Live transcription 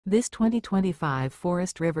This 2025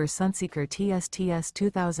 Forest River Sunseeker TSTS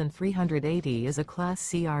 2380 is a Class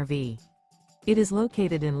C RV. It is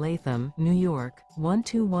located in Latham, New York,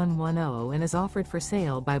 12110 and is offered for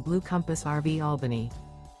sale by Blue Compass RV Albany.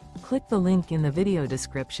 Click the link in the video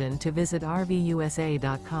description to visit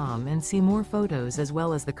RVUSA.com and see more photos as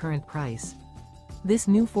well as the current price. This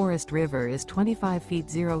new Forest River is 25 feet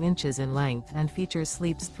 0 inches in length and features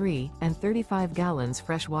sleeps 3 and 35 gallons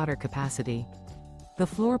fresh water capacity. The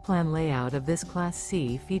floor plan layout of this Class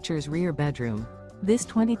C features rear bedroom. This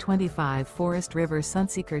 2025 Forest River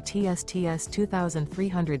Sunseeker TSTS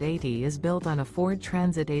 2380 is built on a Ford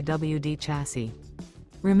Transit AWD chassis.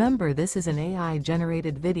 Remember, this is an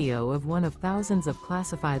AI-generated video of one of thousands of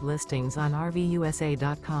classified listings on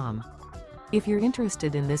RVUSA.com. If you're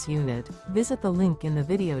interested in this unit, visit the link in the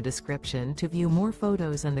video description to view more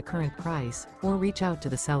photos and the current price, or reach out to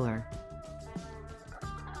the seller.